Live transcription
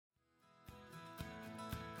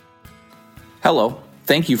Hello,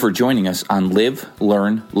 thank you for joining us on Live,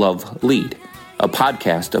 Learn, Love, Lead, a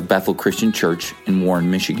podcast of Bethel Christian Church in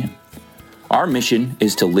Warren, Michigan. Our mission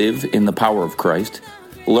is to live in the power of Christ,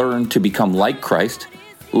 learn to become like Christ,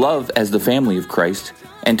 love as the family of Christ,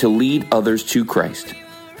 and to lead others to Christ.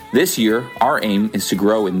 This year, our aim is to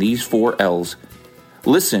grow in these 4 L's.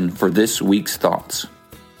 Listen for this week's thoughts.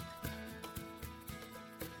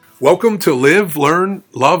 Welcome to Live, Learn,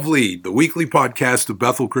 Love, Lead, the weekly podcast of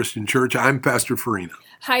Bethel Christian Church. I'm Pastor Farina.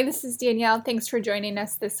 Hi, this is Danielle. Thanks for joining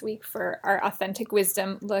us this week for our Authentic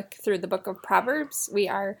Wisdom look through the book of Proverbs. We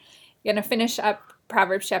are going to finish up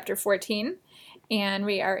Proverbs chapter 14, and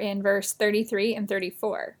we are in verse 33 and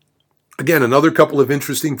 34. Again, another couple of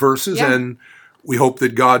interesting verses, and we hope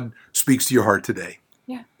that God speaks to your heart today.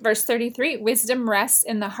 Yeah. Verse 33, wisdom rests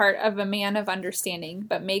in the heart of a man of understanding,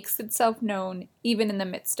 but makes itself known even in the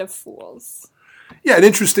midst of fools. Yeah, an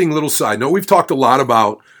interesting little side note. We've talked a lot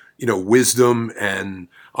about, wisdom and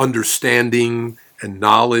understanding and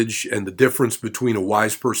knowledge and the difference between a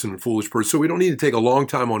wise person and a foolish person. So we don't need to take a long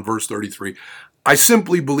time on verse 33. I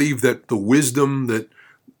simply believe that the wisdom that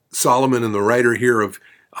Solomon and the writer here of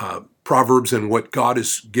Proverbs and what God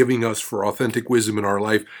is giving us for authentic wisdom in our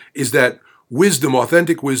life is that wisdom,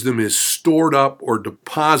 authentic wisdom, is stored up or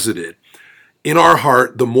deposited in our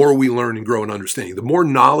heart the more we learn and grow in understanding. The more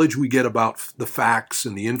knowledge we get about the facts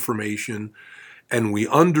and the information, and we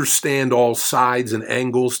understand all sides and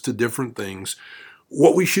angles to different things,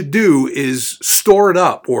 what we should do is store it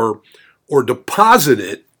up or deposit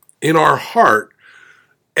it in our heart.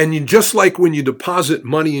 And just like when you deposit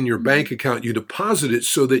money in your bank account, you deposit it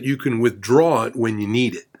so that you can withdraw it when you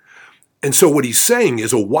need it. And so what he's saying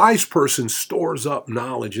is a wise person stores up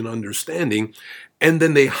knowledge and understanding, and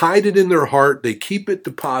then they hide it in their heart. They keep it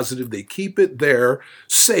deposited. They keep it there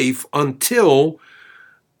safe until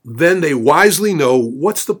then they wisely know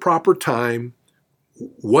what's the proper time,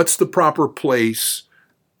 what's the proper place,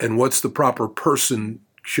 and what's the proper person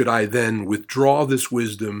should I then withdraw this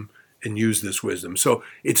wisdom and use this wisdom. So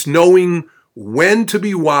it's knowing when to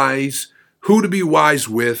be wise, who to be wise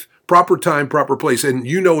with, proper time, proper place. And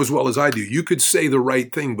you know as well as I do, you could say the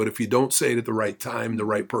right thing, but if you don't say it at the right time, the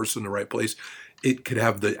right person, the right place, it could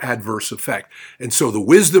have the adverse effect. And so the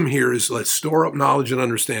wisdom here is let's store up knowledge and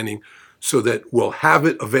understanding so that we'll have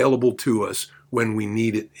it available to us when we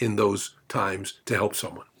need it in those times to help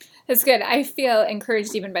someone. That's good. I feel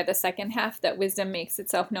encouraged even by the second half that wisdom makes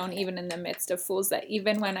itself known even in the midst of fools, that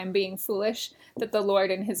even when I'm being foolish, that the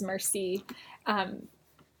Lord in his mercy,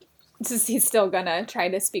 he's still going to try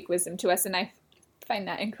to speak wisdom to us, and I find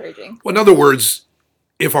that encouraging. Well, in other words,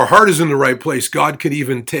 if our heart is in the right place, God could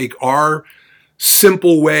even take our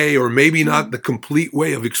simple way, or maybe not the complete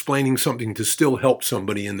way of explaining something, to still help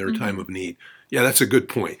somebody in their time of need. Yeah, that's a good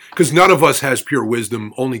point. Because none of us has pure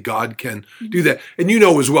wisdom. Only God can do that. And you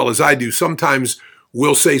know as well as I do, sometimes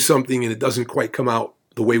we'll say something and it doesn't quite come out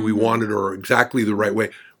the way we want it or exactly the right way.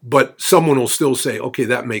 But someone will still say, okay,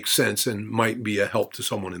 that makes sense and might be a help to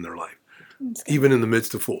someone in their life, even in the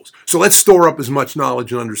midst of fools. So let's store up as much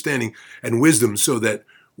knowledge and understanding and wisdom so that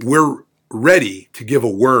we're ready to give a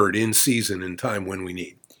word in season and time when we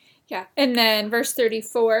need. Yeah. And then verse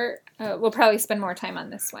 34, we'll probably spend more time on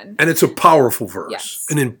this one. And it's a powerful verse,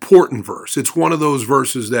 an important verse. It's one of those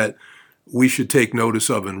verses that we should take notice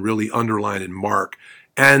of and really underline and mark,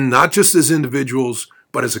 and not just as individuals,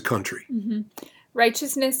 but as a country. Mm-hmm.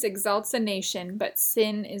 Righteousness exalts a nation, but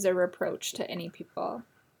sin is a reproach to any people.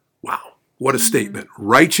 Wow. What a statement.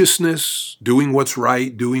 Righteousness, doing what's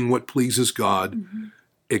right, doing what pleases God,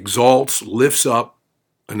 exalts, lifts up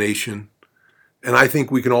a nation. And I think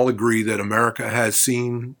we can all agree that America has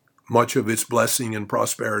seen much of its blessing and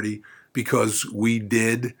prosperity because we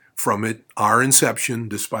did from it, our inception,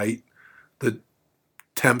 despite the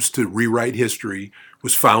attempts to rewrite history,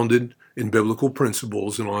 was founded in biblical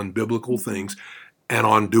principles and on biblical things and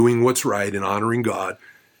on doing what's right and honoring God.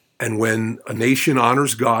 And when a nation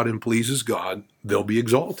honors God and pleases God, they'll be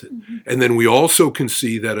exalted. And then we also can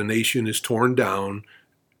see that a nation is torn down,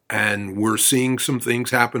 and we're seeing some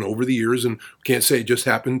things happen over the years, and we can't say it just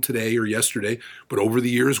happened today or yesterday, but over the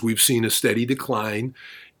years we've seen a steady decline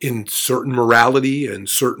in certain morality and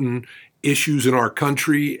certain issues in our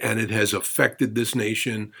country, and it has affected this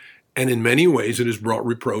nation. And in many ways, it has brought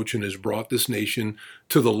reproach and has brought this nation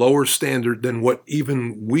to the lower standard than what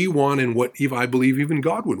even we want and what I believe even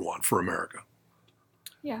God would want for America.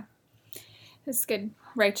 Yeah, that's good.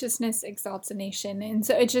 Righteousness exalts a nation. And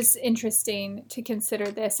so it's just interesting to consider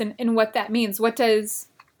this and what that means. What does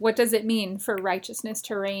What does it mean for righteousness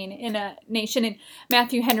to reign in a nation? And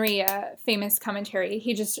Matthew Henry, a famous commentary,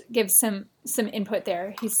 he just gives some input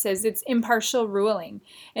there. He says it's impartial ruling.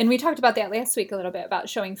 And we talked about that last week a little bit, about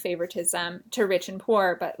showing favoritism to rich and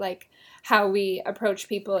poor, but like how we approach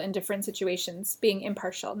people in different situations, being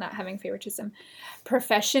impartial, not having favoritism.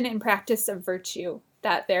 Profession and practice of virtue,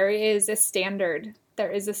 that there is a standard. There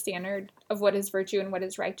is a standard of what is virtue and what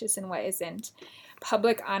is righteous and what isn't.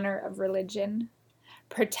 Public honor of religion,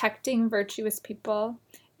 protecting virtuous people,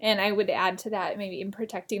 and I would add to that maybe in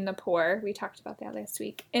protecting the poor. We talked about that last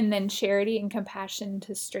week. And then charity and compassion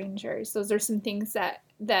to strangers. Those are some things that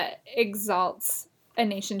exalts a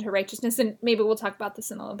nation to righteousness. And maybe we'll talk about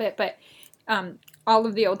this in a little bit, but all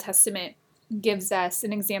of the Old Testament gives us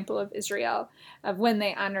an example of Israel, of when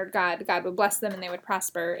they honored God, God would bless them and they would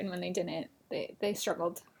prosper, and when they didn't, they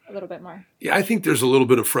struggled a little bit more. Yeah, I think there's a little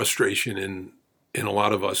bit of frustration in a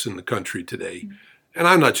lot of us in the country today. Mm-hmm. And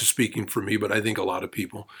I'm not just speaking for me, but I think a lot of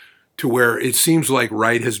people, to where it seems like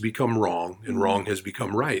right has become wrong and wrong has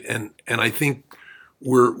become right. And I think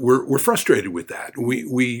we're frustrated with that.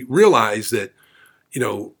 We realize that,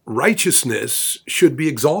 righteousness should be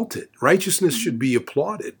exalted. Righteousness should be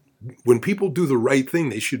applauded. When people do the right thing,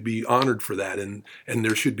 they should be honored for that. And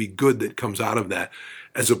there should be good that comes out of that,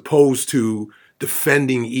 as opposed to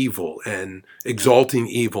defending evil and exalting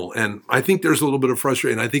evil. And I think there's a little bit of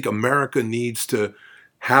frustration. I think America needs to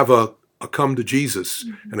have a come to Jesus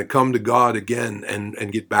and a come to God again,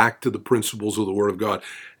 and get back to the principles of the Word of God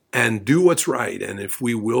and do what's right. And if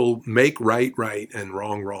we will make right and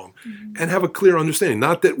wrong, and have a clear understanding,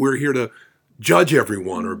 not that we're here to judge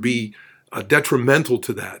everyone or be detrimental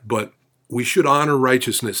to that, but we should honor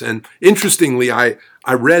righteousness. And interestingly, I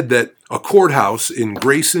read that a courthouse in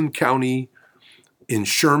Grayson County in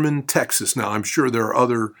Sherman, Texas. Now, I'm sure there are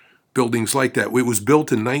other buildings like that. It was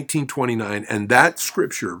built in 1929, and that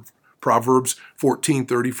scripture, Proverbs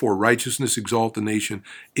 14:34, righteousness exalt the nation,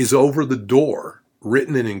 is over the door,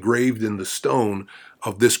 written and engraved in the stone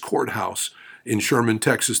of this courthouse in Sherman,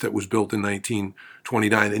 Texas, that was built in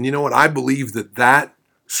 1929. And you know what? I believe that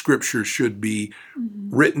scripture should be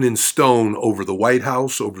written in stone over the White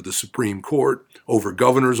House, over the Supreme Court, over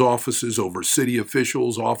governor's offices, over city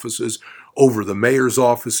officials' offices, over the mayor's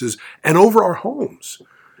offices, and over our homes.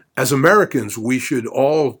 As Americans, we should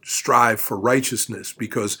all strive for righteousness,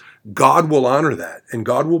 because God will honor that and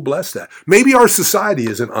God will bless that. Maybe our society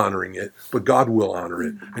isn't honoring it, but God will honor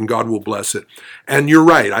it and God will bless it. And you're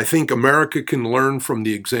right. I think America can learn from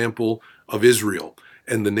the example of Israel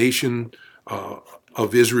and the nation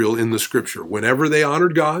of Israel in the scripture. Whenever they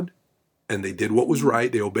honored God and they did what was right,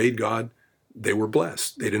 they obeyed God, they were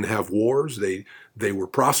blessed. They didn't have wars. They were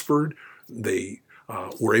prospered. They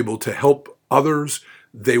were able to help others.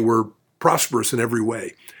 They were prosperous in every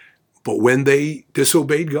way. But when they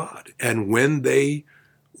disobeyed God and when they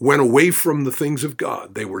went away from the things of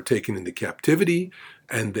God, they were taken into captivity,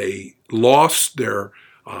 and they lost their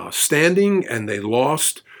standing, and they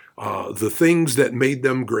lost the things that made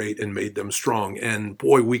them great and made them strong. And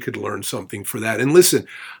boy, we could learn something for that. And listen,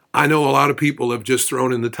 I know a lot of people have just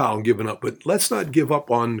thrown in the towel and given up, but let's not give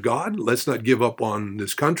up on God. Let's not give up on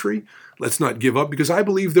this country. Let's not give up, because I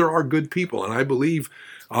believe there are good people, and I believe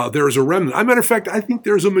there is a remnant. As a matter of fact, I think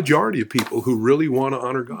there's a majority of people who really want to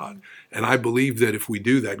honor God. And I believe that if we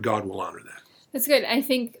do that, God will honor that. That's good. I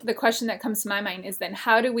think the question that comes to my mind is then,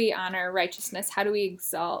 how do we honor righteousness? How do we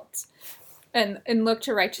exalt and look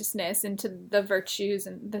to righteousness and to the virtues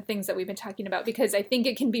and the things that we've been talking about? Because I think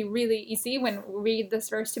it can be really easy when we read this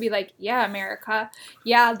verse to be like, yeah, America,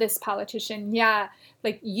 yeah, this politician, yeah,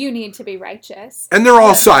 like you need to be righteous. And they're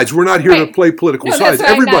all sides. We're not here to play political sides.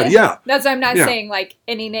 Everybody, That's why I'm not saying like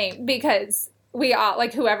any name, because we all,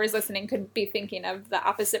 like whoever's listening could be thinking of the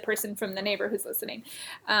opposite person from the neighbor who's listening.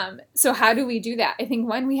 So how do we do that? I think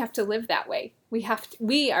one, we have to live that way.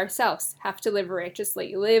 We ourselves have to live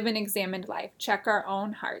righteously, live an examined life, check our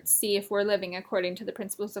own hearts, see if we're living according to the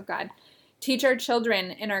principles of God. Teach our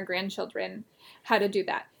children and our grandchildren how to do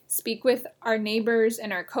that. Speak with our neighbors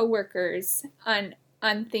and our coworkers on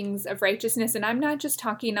things of righteousness. And I'm not just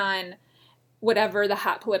talking on whatever the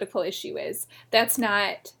hot political issue is.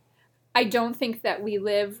 I don't think that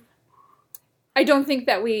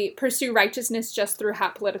we pursue righteousness just through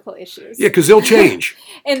hot political issues. Yeah, because they'll change.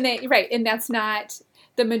 And that's not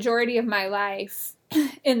the majority of my life.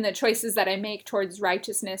 In the choices that I make towards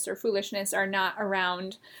righteousness or foolishness are not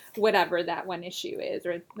around whatever that one issue is,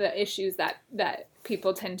 or the issues that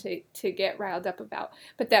people tend to get riled up about,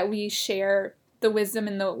 but that we share the wisdom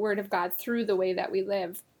and the Word of God through the way that we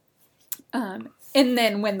live. And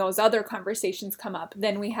then when those other conversations come up,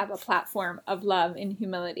 then we have a platform of love and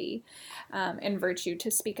humility and virtue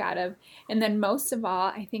to speak out of. And then most of all,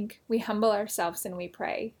 I think we humble ourselves and we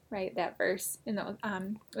pray, right? That verse in the,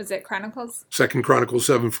 was it Chronicles? 2 Chronicles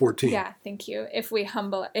 7:14. Yeah, thank you. If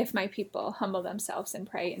my people humble themselves and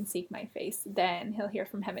pray and seek my face, then he'll hear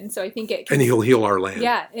from heaven. So I think and he'll heal our land.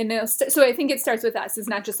 Yeah. And so I think it starts with us. It's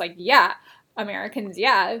not just like, yeah, Americans,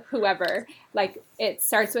 yeah, whoever. Like, it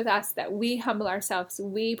starts with us, that we humble ourselves,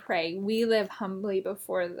 we pray, we live humbly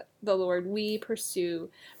before the Lord, we pursue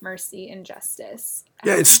mercy and justice.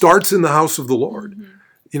 Yeah, it starts in the house of the Lord.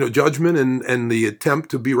 Mm-hmm. Judgment and the attempt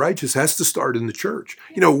to be righteous has to start in the church.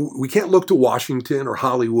 We can't look to Washington or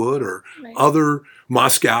Hollywood or other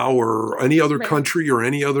Moscow or any other country or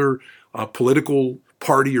any other political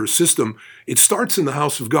party or system. It starts in the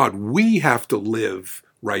house of God. We have to live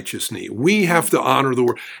righteously. We have to honor the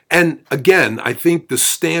word. And again, I think the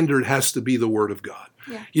standard has to be the word of God.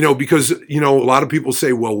 Yeah. Because, a lot of people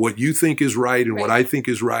say, well, what you think is right and what I think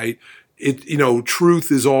is right.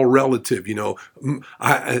 Truth is all relative.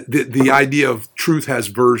 The idea of truth has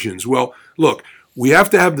versions. Well, look, we have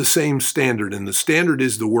to have the same standard, and the standard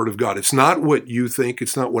is the Word of God. It's not what you think.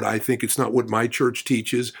 It's not what I think. It's not what my church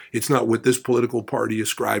teaches. It's not what this political party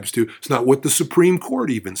ascribes to. It's not what the Supreme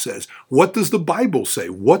Court even says. What does the Bible say?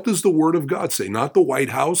 What does the Word of God say? Not the White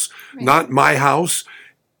House, not my house,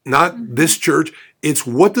 not this church. It's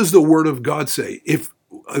what does the Word of God say? If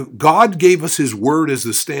God gave us His Word as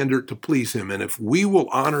the standard to please Him, and if we will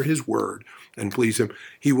honor His Word and please Him,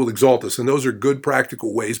 He will exalt us. And those are good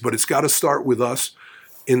practical ways, but it's got to start with us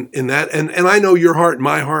in that. And I know your heart and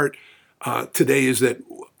my heart today is that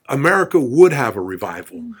America would have a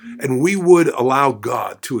revival, and we would allow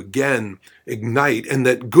God to again ignite, and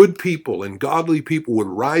that good people and godly people would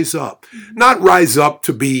rise up, not rise up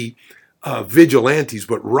to be vigilantes,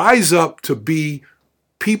 but rise up to be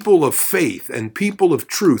people of faith and people of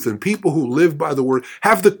truth and people who live by the word,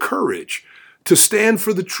 have the courage to stand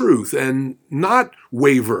for the truth and not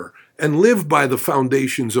waver and live by the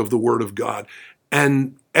foundations of the Word of God.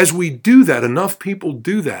 And as we do that, enough people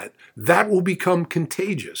do that, that will become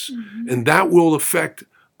contagious and that will affect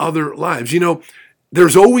other lives.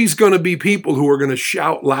 There's always going to be people who are going to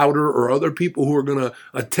shout louder, or other people who are going to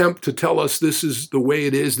attempt to tell us this is the way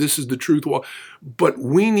it is, this is the truth. But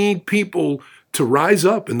we need people to rise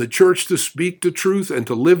up in the church to speak the truth and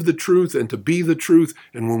to live the truth and to be the truth.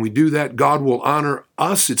 And when we do that, God will honor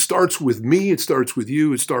us. It starts with me. It starts with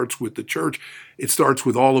you. It starts with the church. It starts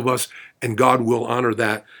with all of us, and God will honor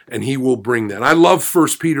that, and He will bring that. I love 1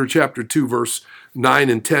 Peter chapter 2, verse 9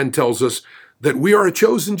 and 10 tells us that we are a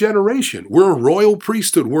chosen generation. We're a royal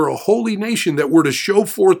priesthood. We're a holy nation, that we're to show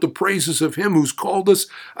forth the praises of Him who's called us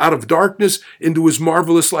out of darkness into His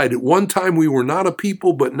marvelous light. At one time we were not a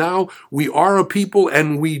people, but now we are a people,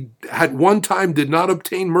 and we at one time did not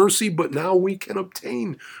obtain mercy, but now we can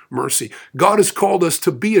obtain mercy. God has called us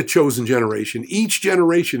to be a chosen generation. Each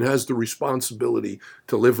generation has the responsibility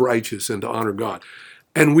to live righteous and to honor God.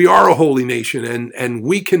 And we are a holy nation, and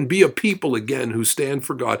we can be a people again who stand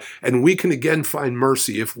for God, and we can again find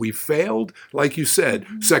mercy. If we failed, like you said,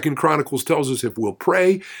 2 Chronicles tells us if we'll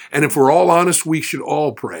pray, and if we're all honest, we should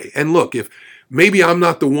all pray. And look, if maybe I'm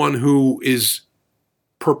not the one who is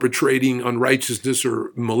perpetrating unrighteousness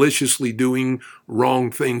or maliciously doing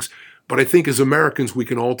wrong things, but I think as Americans, we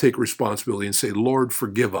can all take responsibility and say, Lord,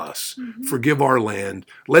 forgive us, forgive our land.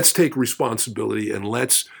 Let's take responsibility, and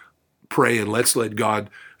let's pray, and let's let God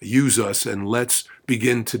use us, and let's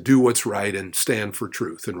begin to do what's right and stand for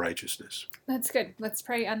truth and righteousness. That's good. Let's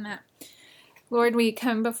pray on that. Lord, we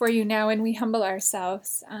come before you now and we humble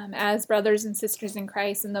ourselves as brothers and sisters in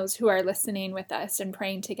Christ, and those who are listening with us and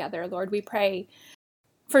praying together. Lord, we pray.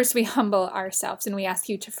 First, we humble ourselves and we ask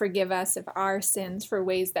you to forgive us of our sins for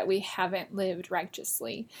ways that we haven't lived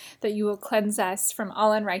righteously, that you will cleanse us from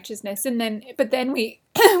all unrighteousness. But then we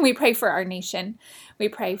pray for our nation. We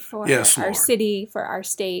pray for our city, for our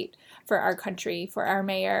state, for our country, for our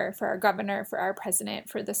mayor, for our governor, for our president,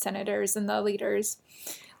 for the senators and the leaders.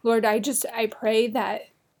 Lord, I pray that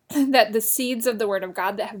the seeds of the Word of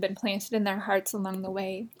God that have been planted in their hearts along the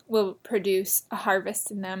way will produce a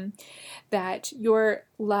harvest in them, that your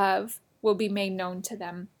love will be made known to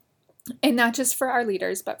them. And not just for our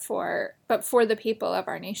leaders, but for the people of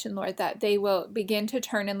our nation, Lord, that they will begin to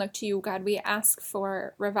turn and look to you, God. We ask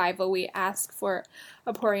for revival. We ask for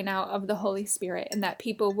a pouring out of the Holy Spirit, and that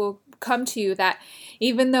people will come to you, that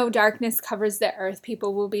even though darkness covers the earth,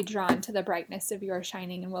 people will be drawn to the brightness of your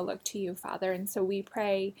shining and will look to you, Father. And so we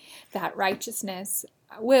pray that righteousness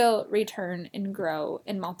will return and grow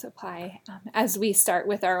and multiply as we start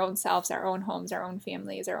with our own selves, our own homes, our own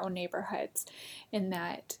families, our own neighborhoods, and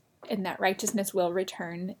that righteousness will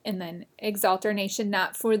return and then exalt our nation,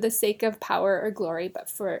 not for the sake of power or glory, but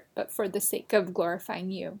for the sake of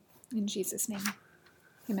glorifying you. In Jesus' name,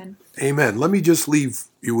 amen. Amen. Let me just leave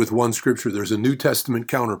you with one scripture. There's a New Testament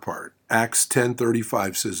counterpart. Acts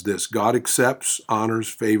 10:35 says this: God accepts, honors,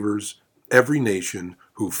 favors every nation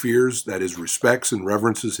who fears, that is, respects and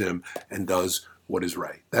reverences him and does what is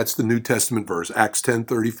right. That's the New Testament verse, Acts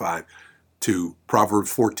 10:35 to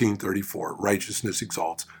Proverbs 14:34. Righteousness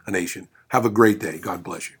exalts a nation. Have a great day. God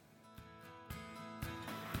bless you.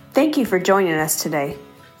 Thank you for joining us today.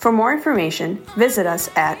 For more information, visit us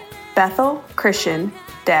at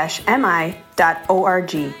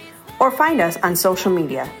bethelchristian-mi.org or find us on social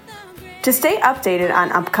media. To stay updated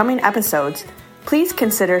on upcoming episodes, please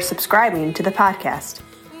consider subscribing to the podcast.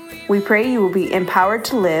 We pray you will be empowered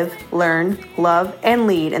to live, learn, love, and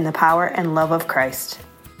lead in the power and love of Christ.